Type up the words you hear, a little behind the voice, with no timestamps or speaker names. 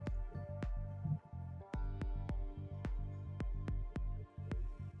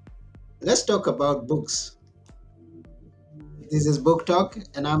Let's talk about books. This is Book Talk,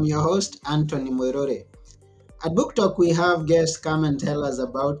 and I'm your host, Anthony Moirore. At Book Talk, we have guests come and tell us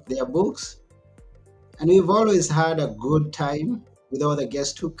about their books, and we've always had a good time with all the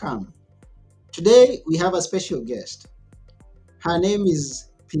guests who come. Today, we have a special guest. Her name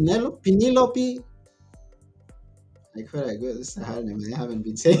is Penelope. I feel like this is her name. I haven't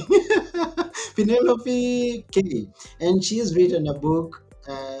been saying Penelope K. And she's written a book,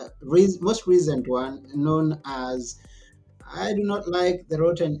 most recent one, known as I Do Not Like the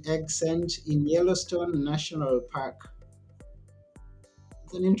Rotten Egg Scent in Yellowstone National Park.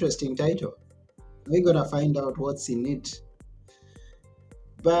 It's an interesting title. We're gonna find out what's in it.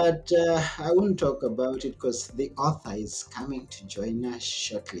 But I won't talk about it because the author is coming to join us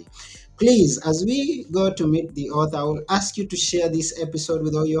shortly. Please, as we go to meet the author, I will ask you to share this episode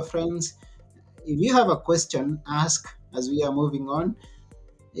with all your friends. If you have a question, ask as we are moving on.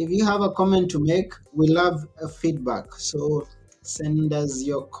 If you have a comment to make, we love feedback. So send us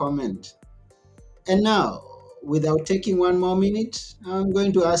your comment. And now, without taking one more minute, I'm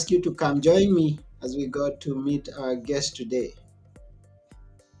going to ask you to come join me as we go to meet our guest today.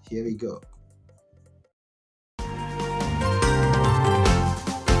 Here we go.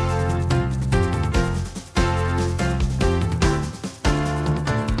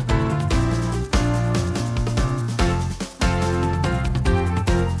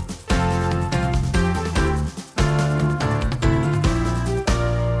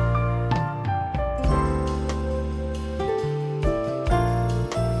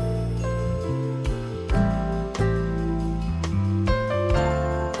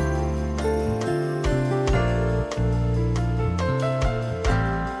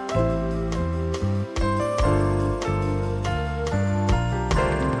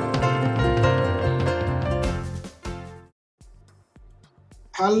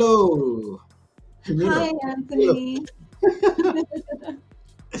 Hello, Camilo. Hi, Hello. Anthony.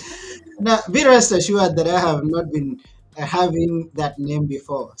 Now, be rest assured that I have not been having that name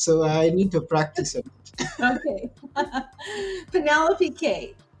before, so I need to practice it. Okay. Penelope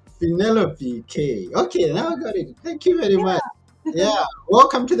K. Penelope K. Okay, now I got it. Thank you very much. Yeah. Yeah,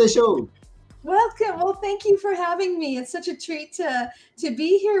 welcome to the show. Welcome. Well, thank you for having me. It's such a treat to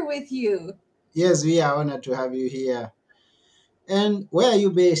be here with you. Yes, we are honored to have you here. And where are you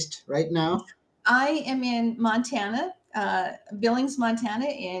based right now? I am in Montana, Billings, Montana,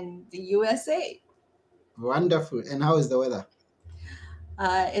 in the USA. Wonderful. And how is the weather?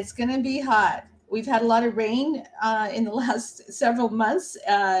 It's going to be hot. We've had a lot of rain in the last several months,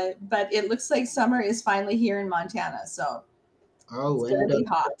 but it looks like summer is finally here in Montana. So Oh, it's well, going to be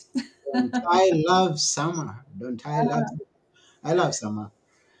hot. don't I love summer? Don't I love? I love summer.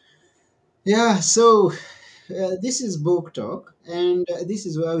 Yeah. So this is book talk, and this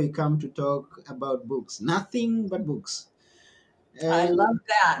is where we come to talk about books. Nothing but books. I And love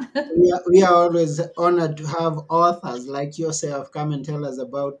that. we are always honored to have authors like yourself come and tell us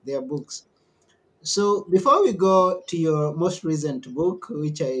about their books. So before we go to your most recent book,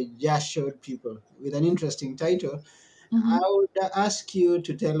 which I just showed people with an interesting title, I Mhm. would ask you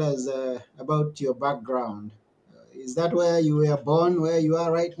to tell us about your background. Is that where you were born, where you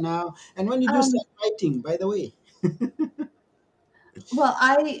are right now? And when did you Um, start writing, by the way? Well,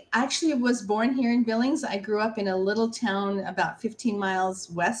 I actually was born here in Billings. I grew up in a little town about 15 miles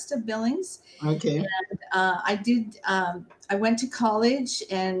west of Billings. Okay. I went to college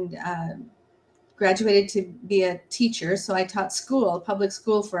and graduated to be a teacher. So I taught public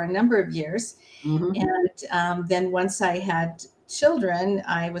school for a number of years. Mm-hmm. And then once I had children,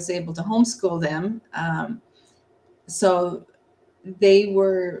 I was able to homeschool them. So they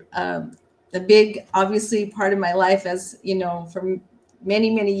were a big, obviously, part of my life, as you know, for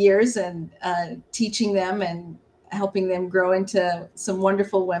many, many years, and teaching them and helping them grow into some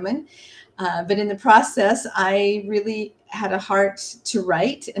wonderful women. But in the process, I really had a heart to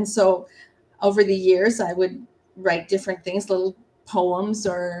write. And so over the years, I would write different things, little poems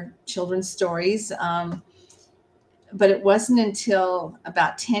or children's stories. But it wasn't until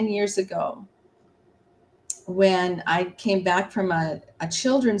about 10 years ago when I came back from a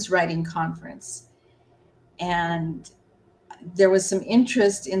children's writing conference, and there was some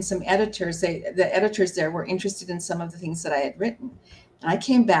interest in some editors. The editors there were interested in some of the things that I had written. And I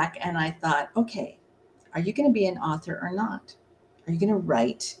came back and I thought, okay, are you going to be an author or not? Are you going to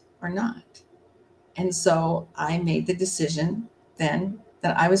write or not? And so I made the decision then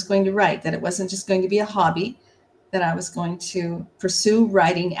that I was going to write, that it wasn't just going to be a hobby, that I was going to pursue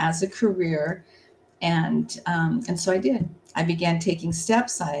writing as a career, and so I did. I began taking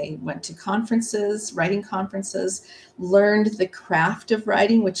steps. I went to conferences, writing conferences, learned the craft of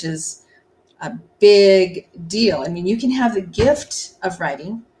writing, which is a big deal. I mean, you can have the gift of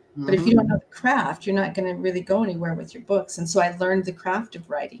writing, but if Mm-hmm. you don't know the craft, you're not going to really go anywhere with your books. And so I learned the craft of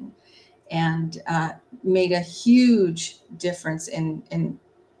writing, and made a huge difference in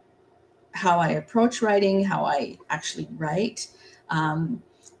how I approach writing, how I actually write. Um,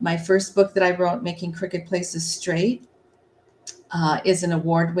 my first book that I wrote, Making Crooked Places Straight, is an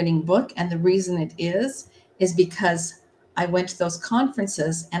award winning book. And the reason it is because I went to those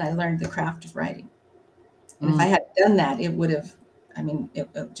conferences and I learned the craft of writing. And if I Mm, hadn't done that, it would have, I mean, it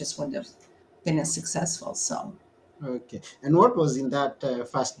just wouldn't have been as successful. So okay. And what was in that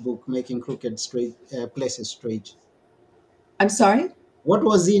first book, Making Crooked Straight Places Straight? I'm sorry. What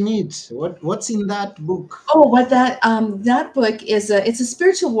was in it? What's in that book? Oh, what that book is it's a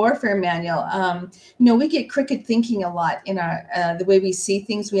spiritual warfare manual. We get crooked thinking a lot in our the way we see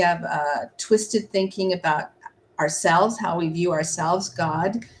things. We have twisted thinking about ourselves, how we view ourselves,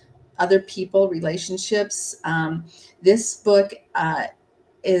 God, other people, relationships. This book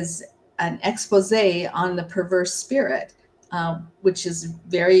is an expose on the perverse spirit, which is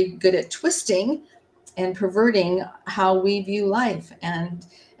very good at twisting and perverting how we view life. And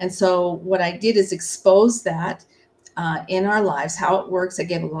so what I did is expose that in our lives, how it works. I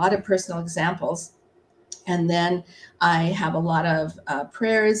gave a lot of personal examples, and then I have a lot of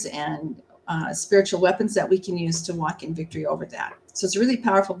prayers and spiritual weapons that we can use to walk in victory over that. So it's a really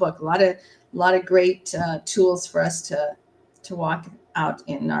powerful book. A lot of great tools for us to walk out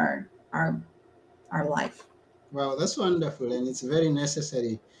in our life. Wow, that's wonderful, and it's very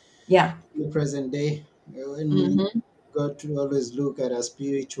necessary Yeah. in the present day when we Hmm. got to always look at our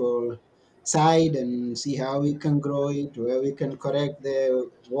spiritual side and see how we can grow it, where we can correct the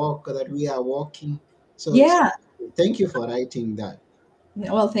walk that we are walking. So Yeah. thank you for writing that.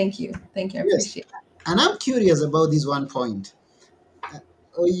 Yeah. Well, thank you. Thank you. I Yes, appreciate it. and I'm curious about this one point. Uh,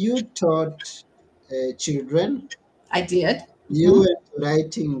 you taught children. I did. You Hmm. went to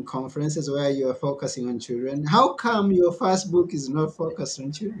writing conferences where you are focusing on children. How come your first book is not focused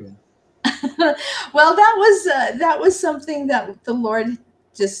on children? Well, that was something that the Lord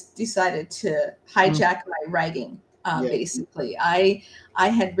just decided to Mm, hijack my writing. yeah. Basically, I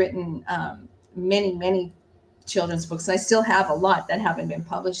had written many children's books, and I still have a lot that haven't been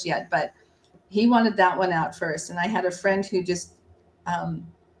published yet. But He wanted that one out first, and I had a friend who just um,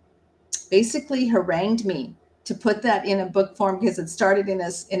 basically harangued me to put that in a book form because it started in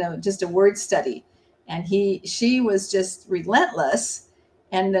a just a word study, and she was just relentless.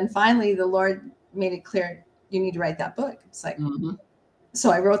 And then finally the Lord made it clear, you need to write that book. It's like, Mhm. so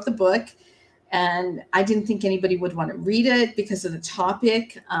I wrote the book, and I didn't think anybody would want to read it because of the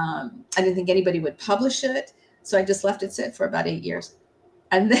topic. I didn't think anybody would publish it, so I just left it sit for about 8 years.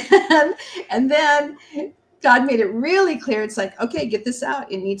 And then God made it really clear. It's like, okay, get this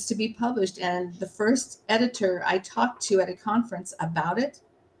out. It needs to be published. And the first editor I talked to at a conference about it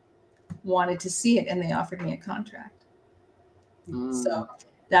wanted to see it, and they offered me a contract. So Mm.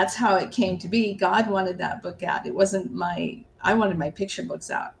 that's how it came to be. God wanted that book out. It wasn't I wanted my picture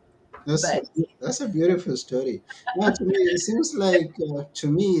books out. That's a, But that's a beautiful story. Now, to me, it seems like to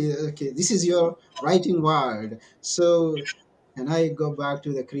me, okay, this is your writing world. So, and I go back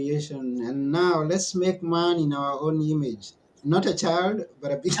to the creation, and now let's make man in our own image, not a child,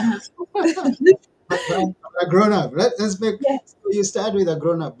 but a big, but a grown up. Let's make. yeah, So you start with a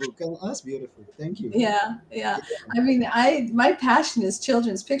grown up book, and that's beautiful. Thank you. yeah. I mean, my passion is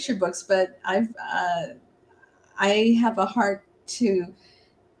children's picture books, but I have a heart to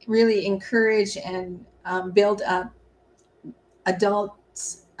really encourage and build up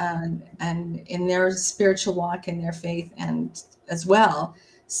adults and in their spiritual walk and their faith and as well.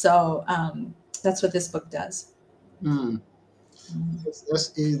 So that's what this book does. Hmm.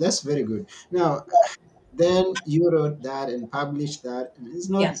 Mhm. That's very good. Now, then you wrote that and published that. And it's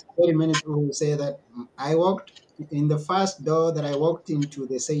not Yeah. very many people who say that I walked in the first door that I walked into,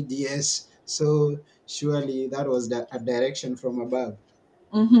 they said yes. So surely that was a direction from above.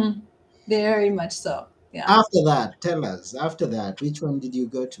 Hmm. Very much so. Yeah. After that, tell us, after that, which one did you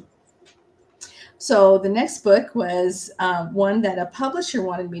go to? So the next book was one that a publisher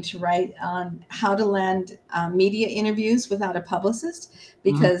wanted me to write on how to land media interviews without a publicist, Mhm,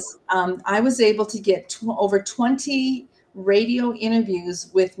 because I was able to get over 20 radio interviews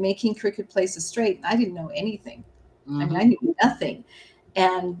with Making Crooked Places Straight. And I didn't know anything. I mean, mhm, I knew nothing.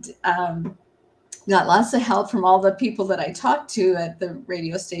 And got lots of help from all the people that I talked to at the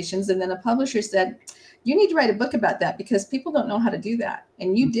radio stations. And then a publisher said, you need to write a book about that because people don't know how to do that.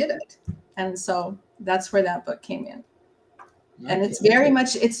 And you did it. And so that's where that book came in. And okay.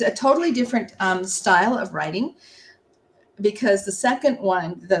 it's a totally different style of writing, because the second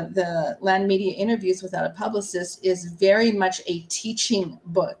one, the Land Media Interviews Without a Publicist, is very much a teaching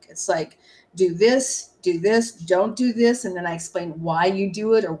book. It's like, do this, don't do this, and then I explain why you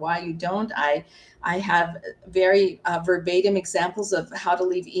do it or why you don't. I have very verbatim examples of how to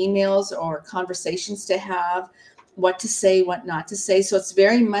leave emails or conversations to have, what to say, what not to say. So it's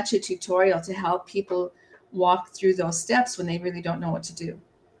very much a tutorial to help people walk through those steps when they really don't know what to do.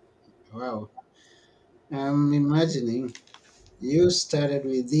 Wow. I'm imagining you started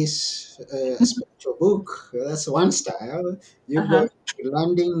with this spiritual book. That's one style. You go Uh-huh. to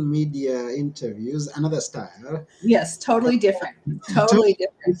landing media interviews, another style. Yes, totally different. Totally Totally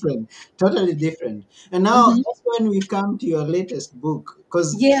different. different. Totally different. And now Hmm. that's when we come to your latest book,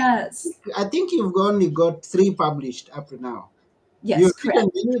 because Yes. I think you've only got three published up to now. You've Yes, written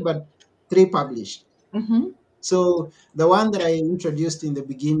correct. many, but three published. Hmm. So the one that I introduced in the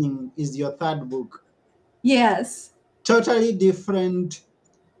beginning is your third book. Yes. Totally different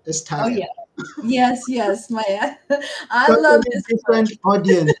Oh style. yeah. Yes, yes. My I love Totally this book. different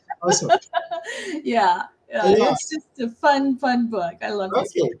audience also. Yeah. Yeah. Yeah. It's just a fun book. I love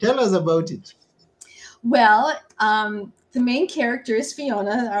this book. Okay. Tell us about it. Well, the main character is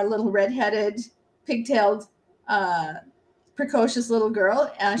Fiona, our little redheaded, pigtailed, uh, precocious little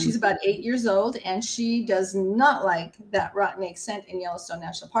girl. She's Mhm. about 8 years old, and she does not like that rotten egg scent in Yellowstone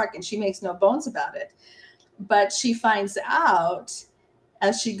National Park, and she makes no bones about it. But she finds out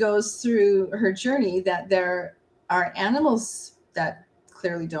as she goes through her journey that there are animals that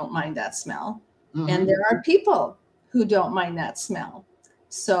clearly don't mind that smell, and Mhm. there are people who don't mind that smell.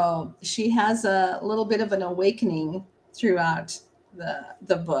 So she has a little bit of an awakening throughout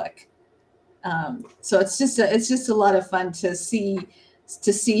the book. So it's just a lot of fun to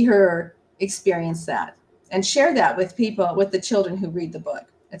see her experience that and share that with people, with the children who read the book.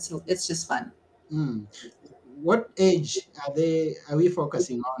 It's just fun. Mm. What age are we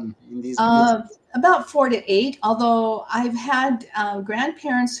focusing on in this book? Uh, about 4 to 8, although I've had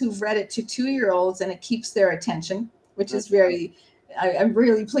grandparents who've read it to 2 year olds and it keeps their attention, which is very, I'm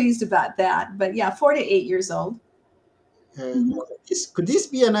really pleased about that. But yeah, 4 to 8 years old. Mhm. Could this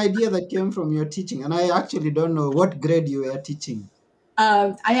be an idea that came from your teaching? And I actually don't know what grade you were teaching.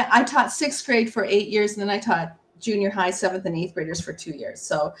 I taught sixth grade for 8 years, and then I taught junior high, seventh and eighth graders for 2 years.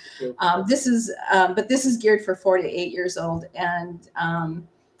 So Okay. but this is geared for 4 to 8 years old. And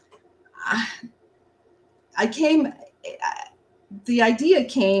I, I came, the idea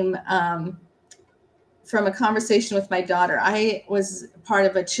came from a conversation with my daughter. I was part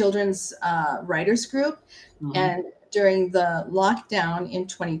of a children's writers group, Mhm. and during the lockdown in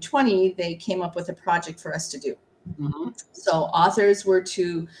 2020, they came up with a project for us to do. Mhm. So authors were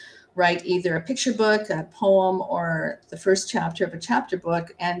to write either a picture book, a poem, or the first chapter of a chapter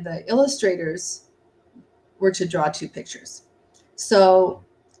book, and the illustrators were to draw two pictures. So,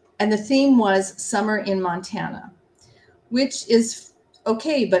 and the theme was summer in Montana, which is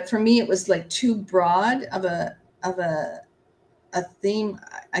okay, but for me it was like too broad of a theme.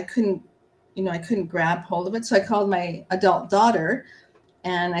 I couldn't, I couldn't grab hold of it. So I called my adult daughter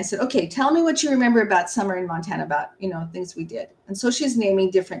and I said, okay, tell me what you remember about summer in Montana, about, things we did. And so she's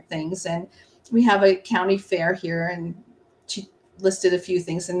naming different things. And we have a county fair here, and she listed a few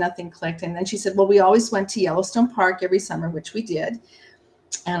things and nothing clicked. And then she said, well, we always went to Yellowstone Park every summer, which we did.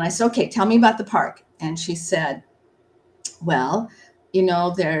 And I said, okay, tell me about the park. And she said, well,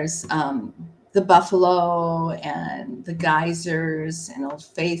 there's the buffalo and the geysers and Old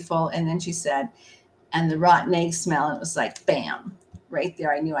Faithful. And then she said, and the rotten egg smell. And it was like, bam, right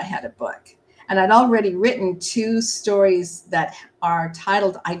there. I knew I had a book. And I'd already written two stories that are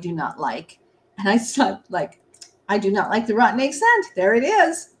titled I Do Not Like. And I thought, like, I do not like the rotten egg scent. There it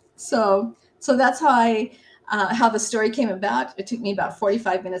is. So that's how the story came about. It took me about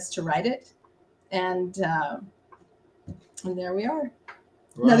 45 minutes to write it. And there we are.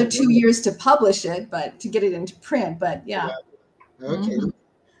 Another Wow. 2 years to publish it, but to get it into print. But yeah. Okay.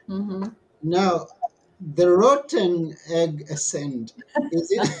 Hmm. Hmm. Now, the rotten egg ascent,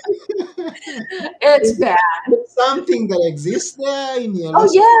 is it, It's is bad. it something that exists there in Oh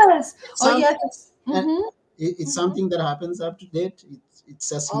Yellowstone? yes. It's Oh something, yes. and Mm-hmm. it's Mm-hmm. something that happens up to date.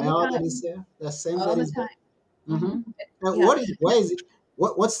 It's a All the smell that is time. there, the scent All that the is there. time. Mm-hmm. Mm-hmm. Yeah. What is it? Why is it?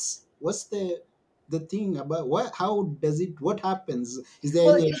 What's the thing about what? How does it? What happens? Is there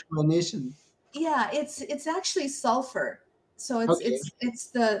Well, any explanation? yeah. It's actually sulfur. So it's Okay. it's it's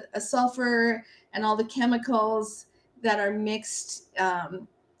the sulfur and all the chemicals that are mixed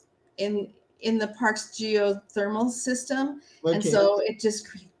in the park's geothermal system, and Okay. so it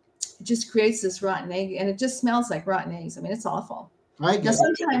just creates this rotten egg, and it just smells like rotten eggs. I mean, it's awful. I Now get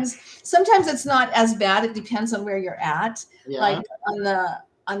it. sometimes it's not as bad. It depends on where you're at. Like Yeah.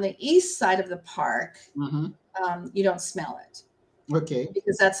 on the east side of the park, Mm-hmm. you don't smell it Okay.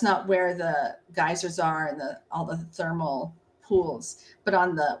 because that's not where the geysers are and the all the thermal pools. But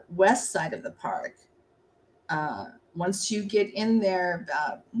on the west side of the park, uh, once you get in there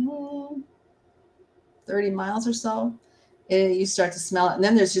about 30 miles or so, you start to smell it. And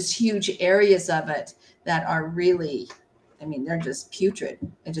then there's just huge areas of it that are really, I mean, they're just putrid.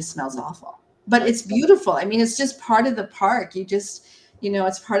 It just smells awful. But I, it's beautiful. I mean, it's just part of the park. You just,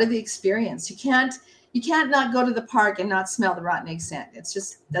 it's part of the experience. You can't not go to the park and not smell the rotten egg scent. You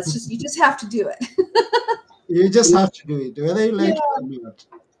just have to do it. you just have to do it, whether you like it Yeah. or not.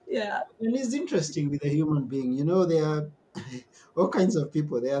 Yeah. And it's interesting with a human being. There are all kinds of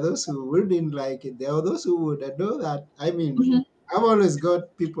people. There are those who wouldn't like it. There are those who would. I know that. I mean, Mhm. I've always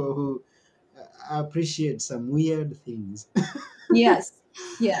got people who appreciate some weird things. Yes.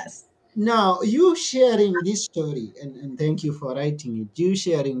 Yes. Now, you sharing this story, and thank you for writing it, you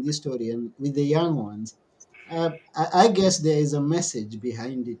sharing this story and with the young ones, I guess there is a message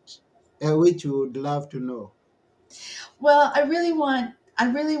behind it, which we would love to know. Well, I really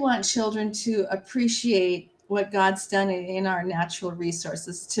want children to appreciate what God's done in our natural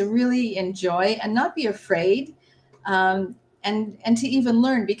resources, to really enjoy and not be afraid, and to even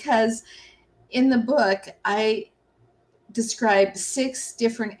learn. Because in the book, I describe 6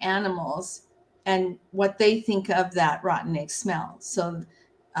 different animals and what they think of that rotten egg smell. So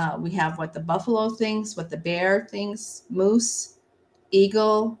we have what the buffalo thinks, what the bear thinks, moose,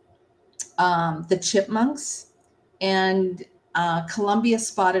 eagle, the chipmunks, and Columbia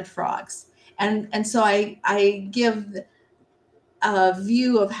spotted frogs. And so I give a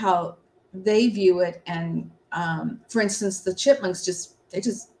view of how they view it. And for instance, the chipmunks just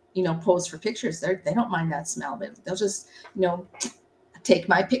pose for pictures. They don't mind that smell, but they'll just take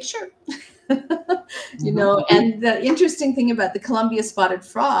my picture. Hmm. And the interesting thing about the Columbia spotted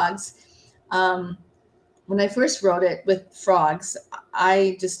frogs, um, when I first wrote it with frogs,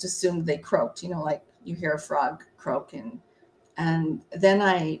 I just assumed they croaked, like you hear a frog croak. And then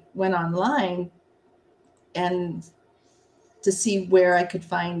I went online and to see where I could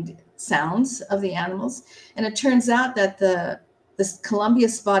find sounds of the animals. And it turns out that this Columbia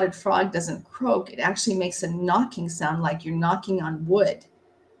spotted frog doesn't croak. It actually makes a knocking sound like you're knocking on wood.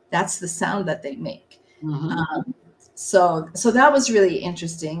 That's the sound that they make. Hmm. Um, so that was really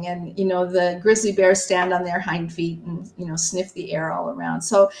interesting. And the grizzly bears stand on their hind feet and sniff the air all around.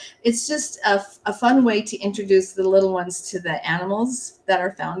 So it's just a fun way to introduce the little ones to the animals that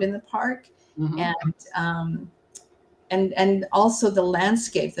are found in the park, Hmm. and um, and also the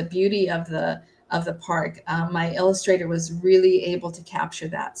landscape, the beauty of the park. My illustrator was really able to capture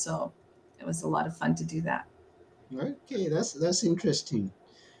that, so it was a lot of fun to do that. Okay, that's interesting.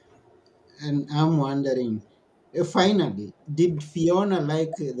 And I'm wondering, finally, did Fiona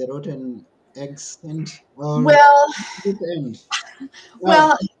like the rotten eggs and or Well, did it end? Uh,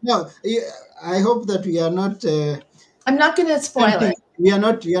 well, no, I hope that we are not I'm not going to spoil tempting. it. We are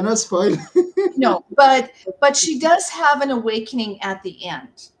not spoiling. No, but she does have an awakening at the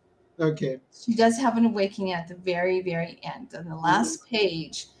end. Okay. She does have an awakening at the very, very end. On the last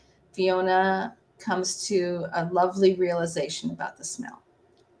page, Fiona comes to a lovely realization about the smell.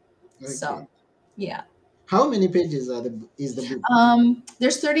 So, Okay. yeah. How many pages is the book?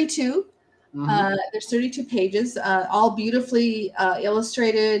 There's 32. Mm-hmm. There's 32 pages, all beautifully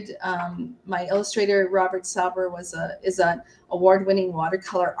illustrated. My illustrator Robert Sauber is an award-winning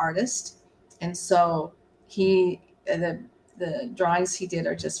watercolor artist, and so he the drawings he did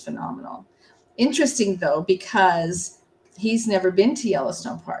are just phenomenal. Interesting though, because he's never been to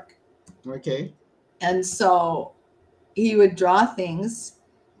Yellowstone Park, Okay. and so he would draw things,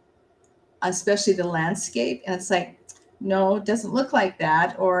 especially the landscape, and it's like, no, it doesn't look like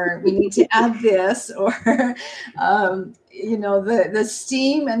that, or we need to add this, or the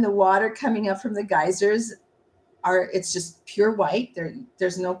steam and the water coming up from the geysers are, it's just pure white.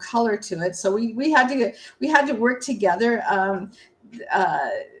 There's no color to it, so we had to work together. uh,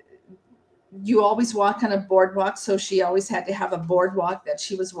 you always walk on a boardwalk, so she always had to have a boardwalk that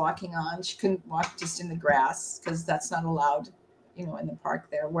she was walking on. She couldn't walk just in the grass because that's not allowed, in the park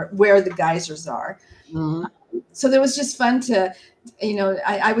there where the geysers are. Mm-hmm. So there was just fun to,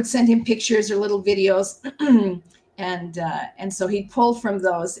 I would send him pictures or little videos, and so he'd pull from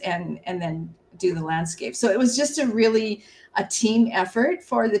those and then do the landscape. So it was just a team effort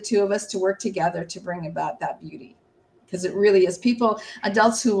for the two of us to work together to bring about that beauty, because it really is.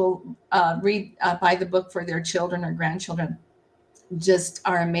 Adults who will buy the book for their children or grandchildren, just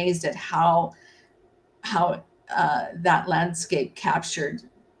are amazed at how that landscape captured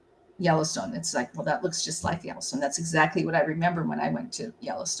Yellowstone. It's like, well, that looks just like Yellowstone. That's exactly what I remember when I went to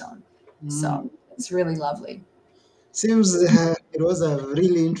Yellowstone. Mm. So it's really lovely. Seems it was a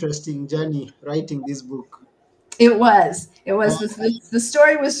really interesting journey writing this book. It was. It Uh, was the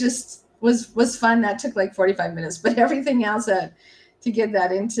story was just was fun. That took like 45 minutes, but everything else that to get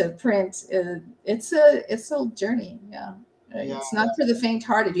that into print, it's a journey. Yeah, yeah. it's not for the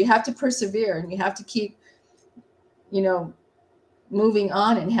faint-hearted. You have to persevere and you have to keep you know moving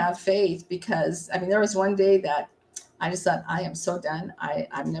on and have faith because I mean there was one day that I just thought I am so done.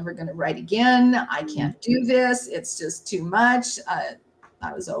 I'm never going to write again. I Mm. can't do this. It's just too much.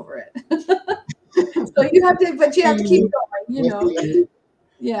 I was over it. So you have to, but you have Feel to keep you. going. I feel you. I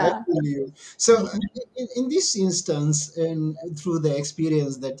Yeah. feel you. So, in this instance, and through the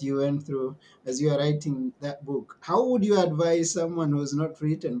experience that you went through as you are writing that book, how would you advise someone who's not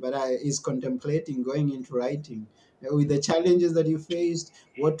written but is contemplating going into writing with the challenges that you faced,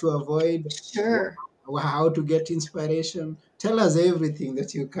 what to avoid, Sure. how to get inspiration? Tell us everything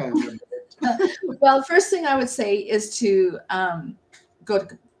that you can about it. Well, first thing I would say is to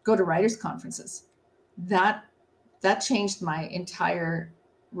go to writers conferences. That that changed my entire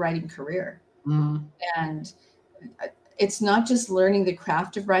writing career. Mm, And it's not just learning the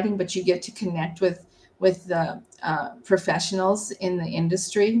craft of writing, but you get to connect with the professionals in the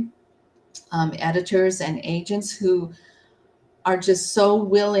industry, editors and agents who are just so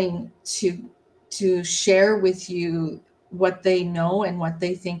willing to share with you what they know and what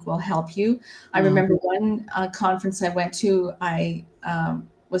they think will help you. I mm, remember one conference I went to. I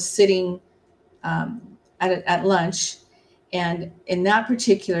was sitting at lunch, and in that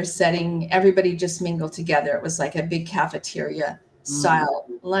particular setting, everybody just mingled together. It was like a big cafeteria mm, style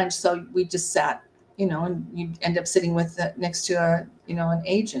lunch, so we just sat, and you end up sitting with next to an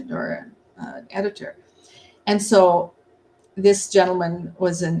agent or an editor, and so this gentleman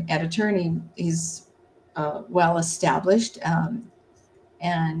was an editor and he's well established.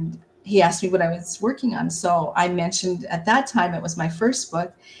 And he asked me what I was working on. So I mentioned at that time it was my first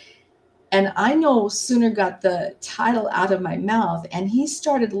book. And I no sooner got the title out of my mouth, and he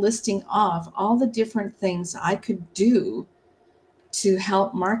started listing off all the different things I could do to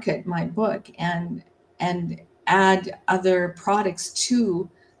help market my book and add other products to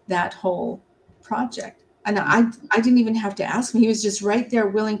that whole project. And I didn't even have to ask him. He was just right there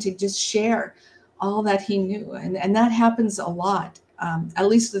willing to just share all that he knew. And that happens a lot, at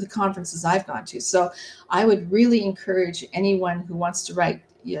least at the conferences I've gone to. So I would really encourage anyone who wants to write,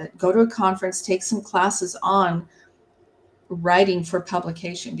 yeah, go to a conference, take some classes on writing for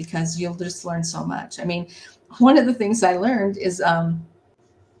publication because you'll just learn so much. I mean, one of the things I learned is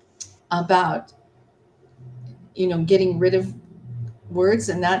about getting rid of words,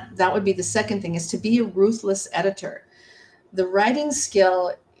 and that would be the second thing, is to be a ruthless editor. The writing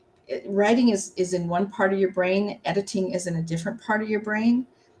skill, writing is in one part of your brain, editing is in a different part of your brain,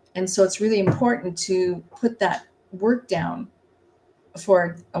 and so it's really important to put that work down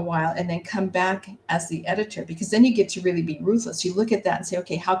for a while and then come back as the editor, because then you get to really be ruthless. You look at that and say,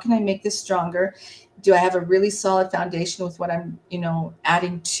 okay, how can I make this stronger? Do I have a really solid foundation with what I'm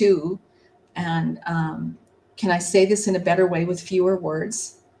adding to? And can I say this in a better way with fewer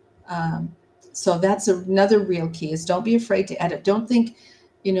words? um, so that's another real key, is don't be afraid to edit. Don't think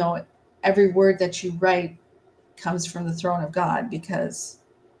you know every word that you write comes from the throne of God, because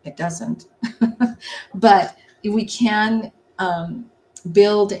it doesn't. But we can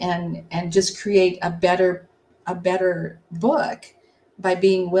build and just create a better book by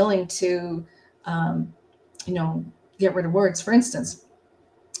being willing to um, you know get rid of words. For instance,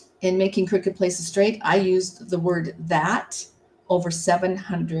 in Making Crooked Places Straight, I used the word that over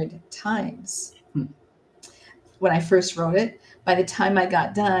 700 times mm. when I first wrote it. By the time I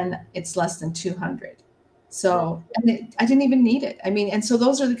got done, it's less than 200. Wow. So, I didn't even need it. I mean, and so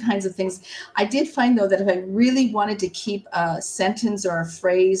those are the kinds of things. I did find, though, that if I really wanted to keep a sentence or a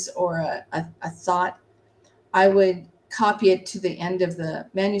phrase or a thought, I would copy it to the end of the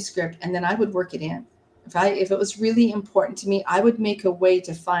manuscript and then I would work it in. If it was really important to me, I would make a way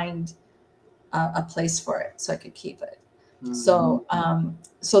to find a place for it so I could keep it. Mm,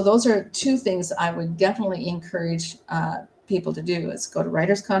 So those are two things I would definitely encourage people to do: is go to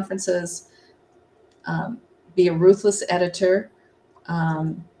writers' conferences, um, be a ruthless editor,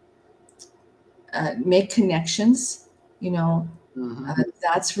 um, make connections. You know, mhm,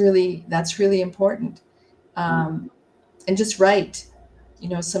 that's really important. mm. Um, and just write.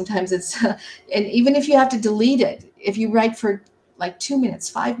 Sometimes it's, and even if you have to delete it, if you write for like 2 minutes,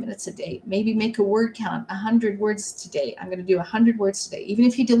 5 minutes a day, maybe make a word count, 100 words today. I'm going to do 100 words today. Even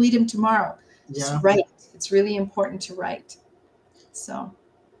if you delete them tomorrow, just Yeah. write. It's really important to write. So,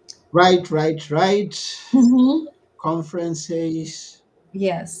 Right, right, right. mhm. Conferences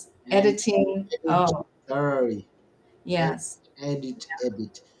Yes, and editing. edit Oh, thoroughly. Edit, yes. edit,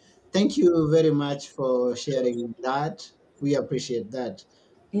 edit. Thank you very much for sharing that. We appreciate that.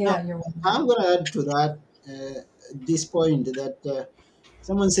 Now, Yeah, you're welcome. I'm going to add to that this point that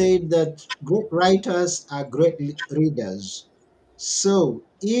someone said that great writers are great readers. So,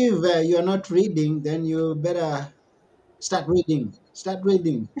 if you are not reading, then you better start reading. Start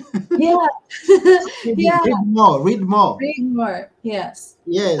reading. Yeah. Reading. Yeah, Read more. Read more. read more. Yes,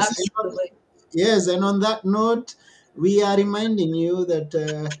 Yes. absolutely. Yes, and on that note, we are reminding you that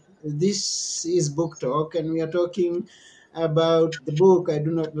this is Book Talk, and we are talking about the book I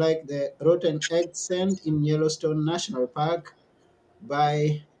Do Not Like the Rotten Egg Scent in Yellowstone National Park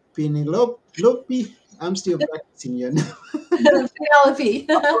by Penelope. I'm still practicing your name. Penelope.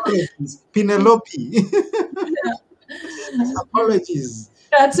 Apologies. Penelope. Apologies.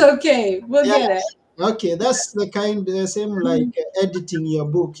 That's okay. We'll Yeah. get it. Okay, that's the kind same like editing your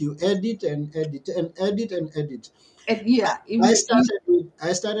book. You edit and edit and edit and edit. And yeah, I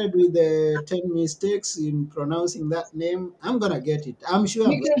started with the 10 mistakes in pronouncing that name. I'm gonna get it. I'm sure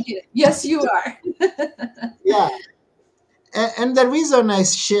I'm you're gonna. gonna get it. Yes, you are. Yeah, and the reason I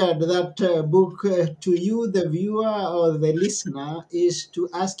shared that book to you, the viewer or the listener, is to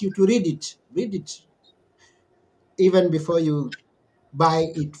ask you to read it. Read it even before you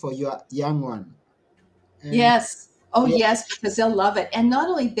buy it for your young one. And Yes. Oh, yeah, yes, because they'll love it. And not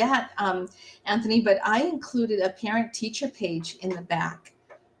only that, Anthony, but I included a parent teacher page in the back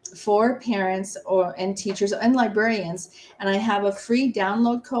for parents or and teachers and librarians. And I have a free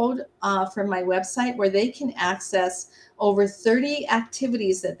download code from my website where they can access over 30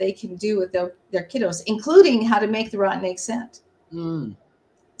 activities that they can do with their kiddos, including how to make the rotten egg scent. mm, okay,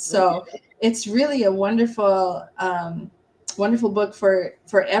 So it's really a wonderful, wonderful book for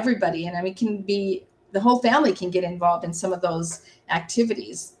everybody, and I mean, can be the whole family can get involved in some of those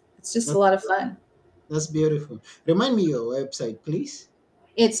activities. It's just a that's, lot of fun. that's beautiful. Remind me your website, please.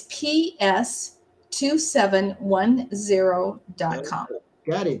 It's Uh, ps2710.com.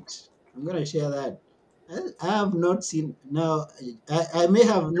 Got it. I'm gonna share that. I have not seen now. I may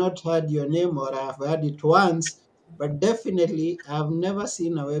have not heard your name or I've heard it once, but definitely I've never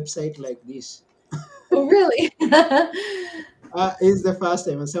seen a website like this. Oh, really? It's the first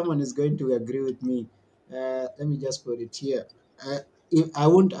time, and someone is going to agree with me. Let me just put it here. If I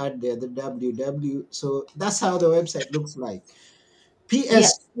won't add the www, so that's how the website looks like.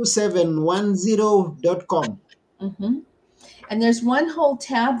 Yes. ps2710.com. Hmm. And there's one whole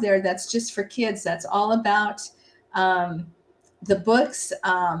tab there that's just for kids. That's all about um, the books,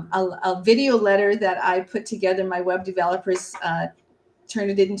 a video letter that I put together. My web developers turned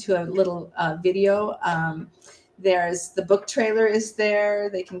it into a little video. There's the book trailer is there.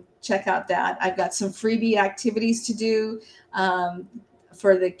 They can check out that. I've got some freebie activities to do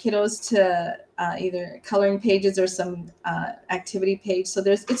for the kiddos to either coloring pages or some activity page. So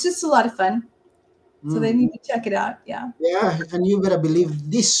it's just a lot of fun. So they need to check it out. Yeah. Yeah, and you better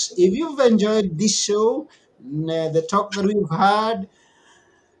believe this. If you've enjoyed this show, the talk that we've had,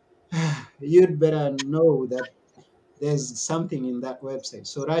 you'd better know that there's something in that website.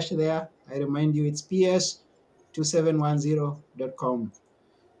 So rush there. I remind you, it's ps2710.com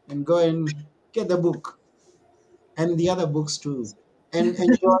and go and get the book and the other books too. And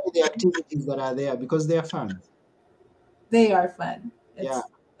enjoy the activities that are there because they're fun. They are fun. Yeah. It's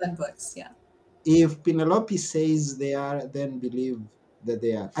fun books. Yeah. If Penelope says they are, then believe that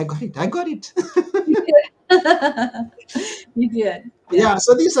they are. I got it. I got it. You did. You did. Yeah. Yeah.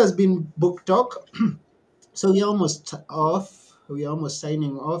 So this has been Book Talk. So we're almost off. We're almost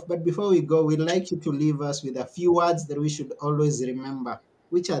signing off. But before we go, we'd like you to leave us with a few words that we should always remember.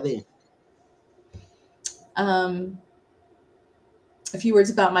 Which are they? Um, a few words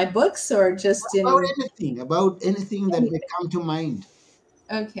about my books or just in About anything that may anything. come to mind.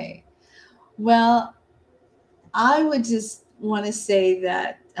 Okay. Well, I would just want to say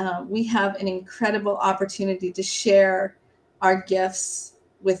that we have an incredible opportunity to share our gifts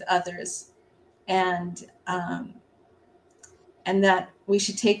with others, and that we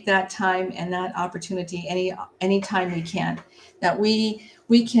should take that time and that opportunity any time we can. That we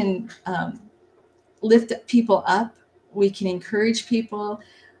can lift people up, we can encourage people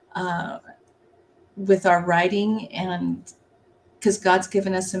uh, with our writing, and because God's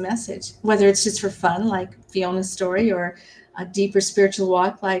given us a message, whether it's just for fun, like Fiona's story, or a deeper spiritual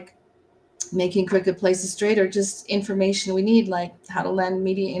walk, like making crooked places straight, or just information we need, like how to land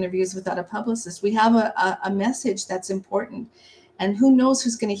media interviews without a publicist. We have a message that's important, and who knows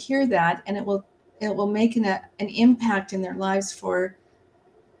who's going to hear that, and it will make an impact in their lives for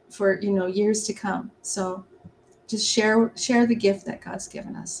years to come. So just share the gift that God's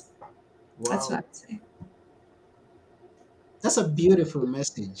given us. That's what I Wow. would say. That's a beautiful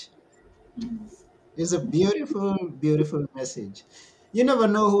message. It's a beautiful, beautiful message. You never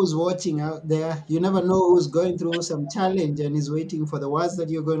know who's watching out there. You never know who's going through some challenge and is waiting for the words that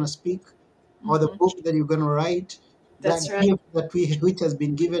you're going to speak or the Hmm. book that you're going to write, that That's right. gift that which has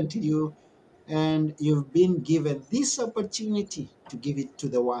been given to you, and you've been given this opportunity to give it to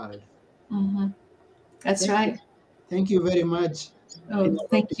the world. Hmm. That's Thank you. right. Thank you very much. Oh,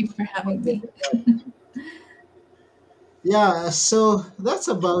 thank you for having me. Yeah, so that's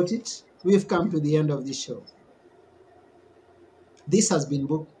about it. We've come to the end of the show. This has been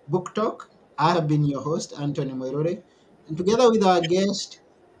Book Talk. I have been your host, Anthony Moirore. And together with our guest,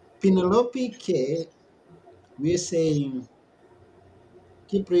 Penelope K, we're saying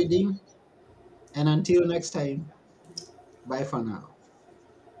keep reading. And until next time, bye for now.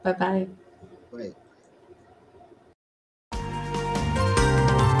 Bye bye. Bye.